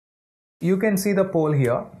You can see the poll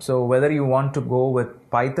here. So whether you want to go with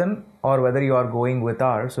Python or whether you are going with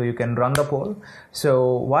R, so you can run the poll.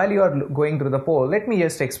 So while you are going through the poll, let me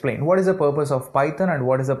just explain what is the purpose of Python and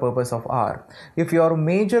what is the purpose of R. If your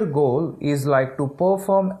major goal is like to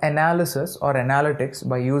perform analysis or analytics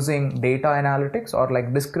by using data analytics or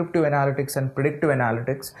like descriptive analytics and predictive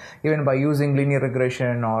analytics, even by using linear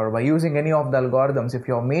regression or by using any of the algorithms, if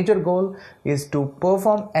your major goal is to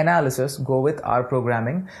perform analysis, go with R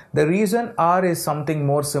programming. The reason R is something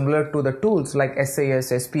more similar to the tools like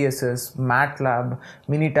SAS, SPSS, MATLAB,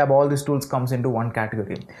 Minitab, all these tools comes into one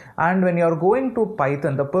category. And when you are going to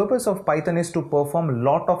Python, the purpose of Python is to perform a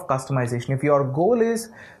lot of customization. If your goal is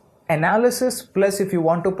analysis plus if you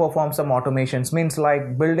want to perform some automations, means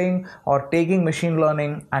like building or taking machine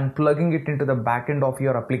learning and plugging it into the backend of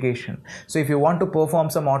your application. So if you want to perform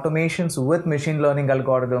some automations with machine learning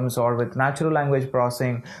algorithms or with natural language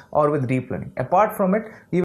processing or with deep learning, apart from it,